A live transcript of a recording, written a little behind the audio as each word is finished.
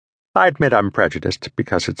I admit I'm prejudiced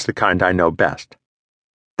because it's the kind I know best.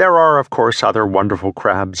 There are, of course, other wonderful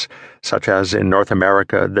crabs, such as in North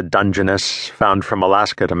America the Dungeness, found from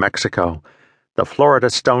Alaska to Mexico, the Florida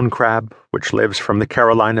stone crab, which lives from the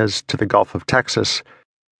Carolinas to the Gulf of Texas,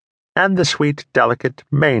 and the sweet, delicate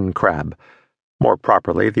Maine crab, more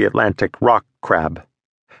properly the Atlantic rock crab.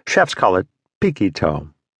 Chefs call it peaky-toe,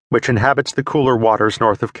 which inhabits the cooler waters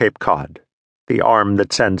north of Cape Cod, the arm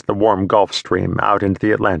that sends the warm Gulf Stream out into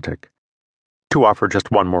the Atlantic. To offer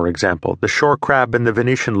just one more example, the shore crab in the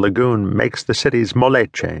Venetian lagoon makes the city's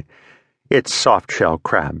moleche, its soft-shell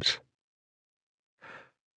crabs.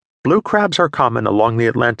 Blue crabs are common along the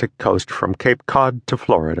Atlantic coast from Cape Cod to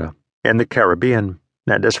Florida, in the Caribbean,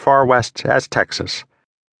 and as far west as Texas.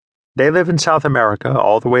 They live in South America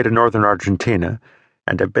all the way to northern Argentina,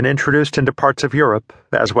 and have been introduced into parts of Europe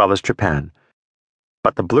as well as Japan.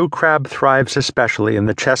 But the blue crab thrives especially in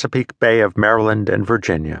the Chesapeake Bay of Maryland and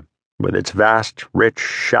Virginia, with its vast, rich,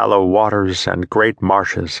 shallow waters and great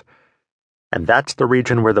marshes. And that's the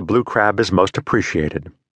region where the blue crab is most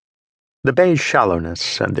appreciated. The bay's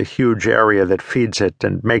shallowness and the huge area that feeds it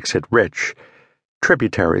and makes it rich,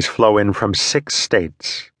 tributaries flow in from 6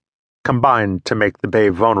 states, combined to make the bay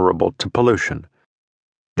vulnerable to pollution.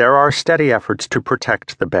 There are steady efforts to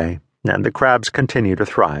protect the bay, and the crabs continue to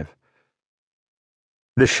thrive.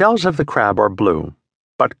 The shells of the crab are blue,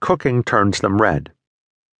 but cooking turns them red.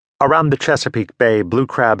 Around the Chesapeake Bay, blue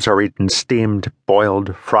crabs are eaten steamed,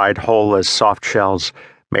 boiled, fried whole as soft shells,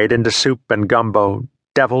 made into soup and gumbo,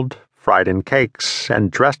 deviled, fried in cakes,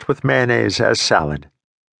 and dressed with mayonnaise as salad.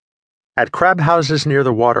 At crab houses near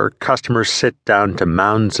the water, customers sit down to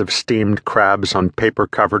mounds of steamed crabs on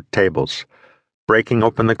paper-covered tables, breaking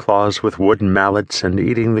open the claws with wooden mallets and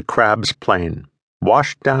eating the crabs plain,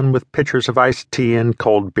 washed down with pitchers of iced tea and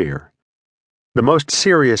cold beer. The most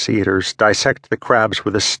serious eaters dissect the crabs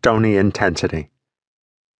with a stony intensity.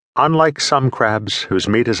 Unlike some crabs, whose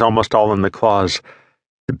meat is almost all in the claws,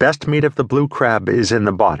 the best meat of the blue crab is in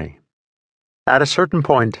the body. At a certain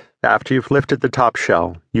point, after you've lifted the top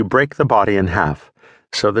shell, you break the body in half,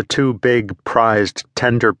 so the 2 big, prized,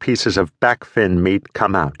 tender pieces of back fin meat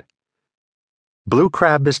come out. Blue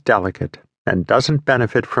crab is delicate and doesn't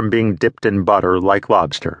benefit from being dipped in butter like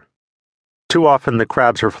lobster. Too often the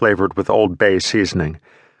crabs are flavored with Old Bay seasoning,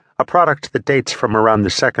 a product that dates from around the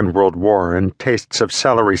Second World War and tastes of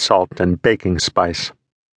celery salt and baking spice.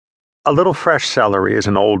 A little fresh celery is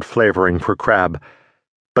an old flavoring for crab,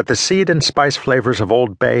 but the seed and spice flavors of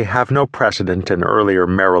Old Bay have no precedent in earlier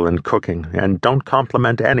Maryland cooking and don't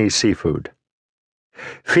complement any seafood.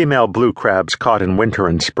 Female blue crabs caught in winter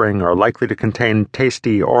and spring are likely to contain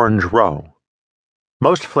tasty orange roe.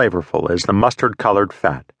 Most flavorful is the mustard-colored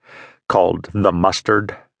fat, called the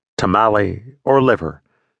mustard, tamale, or liver.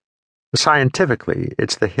 Scientifically,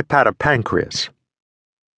 it's the hepatopancreas.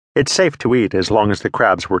 It's safe to eat as long as the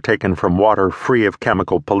crabs were taken from water free of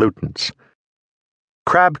chemical pollutants.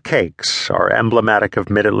 Crab cakes are emblematic of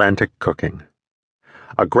mid-Atlantic cooking.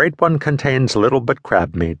 A great one contains little but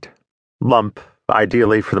crab meat, lump,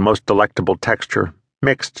 ideally for the most delectable texture,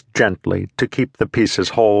 mixed gently to keep the pieces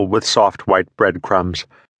whole with soft white breadcrumbs.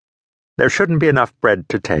 There shouldn't be enough bread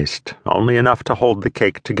to taste, only enough to hold the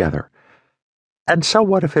cake together. And so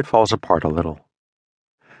what if it falls apart a little?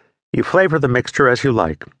 You flavor the mixture as you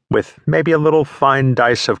like, with maybe a little fine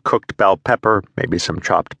dice of cooked bell pepper, maybe some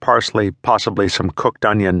chopped parsley, possibly some cooked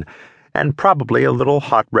onion, and probably a little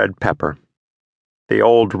hot red pepper. The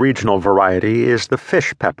old regional variety is the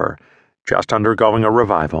fish pepper, just undergoing a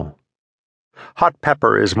revival. Hot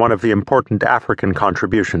pepper is one of the important African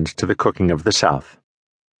contributions to the cooking of the South.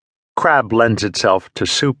 Crab lends itself to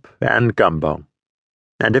soup and gumbo.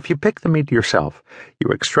 And if you pick the meat yourself,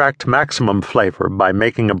 you extract maximum flavor by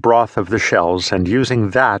making a broth of the shells and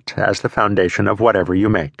using that as the foundation of whatever you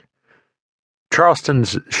make.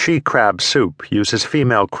 Charleston's she-crab soup uses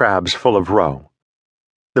female crabs full of roe.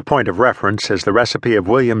 The point of reference is the recipe of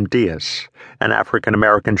William Diaz, an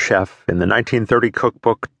African-American chef in the 1930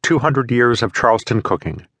 cookbook 200 Years of Charleston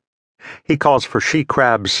Cooking. He calls for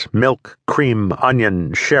she-crabs, milk, cream,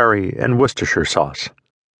 onion, sherry, and Worcestershire sauce.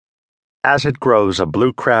 As it grows, a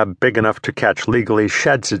blue crab big enough to catch legally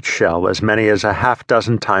sheds its shell as many as a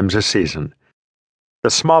half-dozen times a season.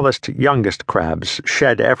 The smallest, youngest crabs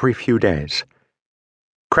shed every few days.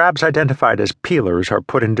 Crabs identified as peelers are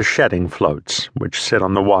put into shedding floats, which sit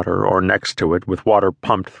on the water or next to it with water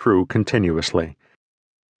pumped through continuously.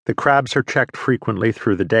 The crabs are checked frequently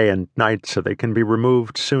through the day and night so they can be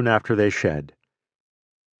removed soon after they shed.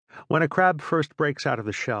 When a crab first breaks out of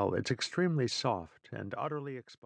the shell, it's extremely soft and utterly exposed.